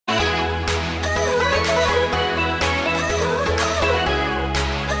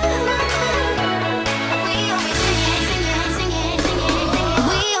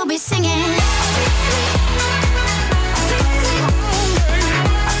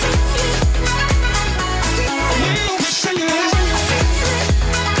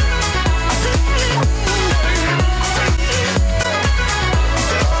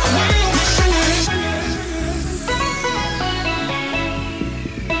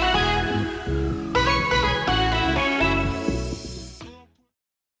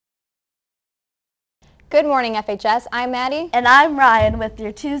Good morning, FHS. I'm Maddie. And I'm Ryan with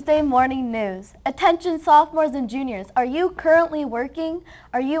your Tuesday morning news. Attention sophomores and juniors, are you currently working?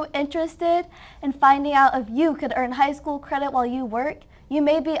 Are you interested in finding out if you could earn high school credit while you work? You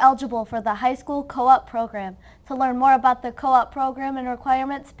may be eligible for the high school co-op program. To learn more about the co-op program and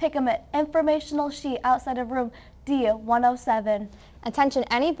requirements, pick up an informational sheet outside of room D107. Attention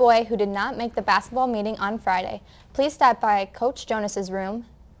any boy who did not make the basketball meeting on Friday. Please stop by Coach Jonas's room,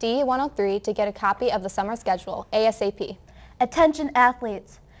 D103, to get a copy of the summer schedule, ASAP. Attention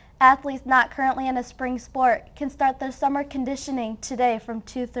athletes. Athletes not currently in a spring sport can start their summer conditioning today from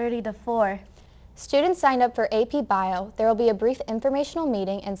 2:30 to 4. Students signed up for AP Bio. There will be a brief informational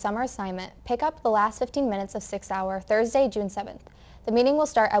meeting and summer assignment. Pick up the last 15 minutes of 6 hour, Thursday, June 7th. The meeting will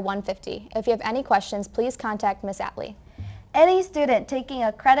start at 1:50. If you have any questions, please contact Ms. Atley. Any student taking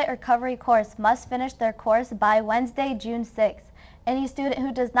a credit recovery course must finish their course by Wednesday, June 6th. Any student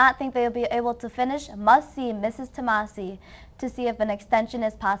who does not think they will be able to finish must see Mrs. Tomasi to see if an extension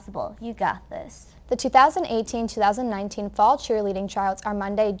is possible. You got this. The 2018-2019 Fall Cheerleading Tryouts are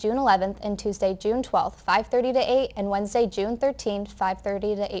Monday, June 11th and Tuesday, June 12th, 5:30 to 8, and Wednesday, June 13th,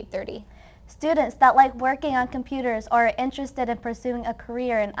 5:30 to 8:30. Students that like working on computers or are interested in pursuing a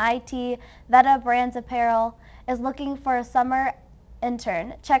career in IT, Veta Brands Apparel is looking for a summer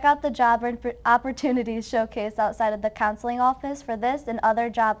intern. Check out the job opportunities showcase outside of the counseling office for this and other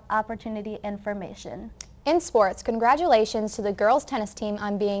job opportunity information. In sports, congratulations to the girls tennis team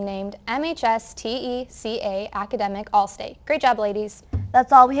on being named MHS TECA Academic All-State. Great job, ladies.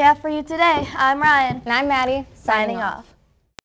 That's all we have for you today. I'm Ryan. And I'm Maddie, signing off.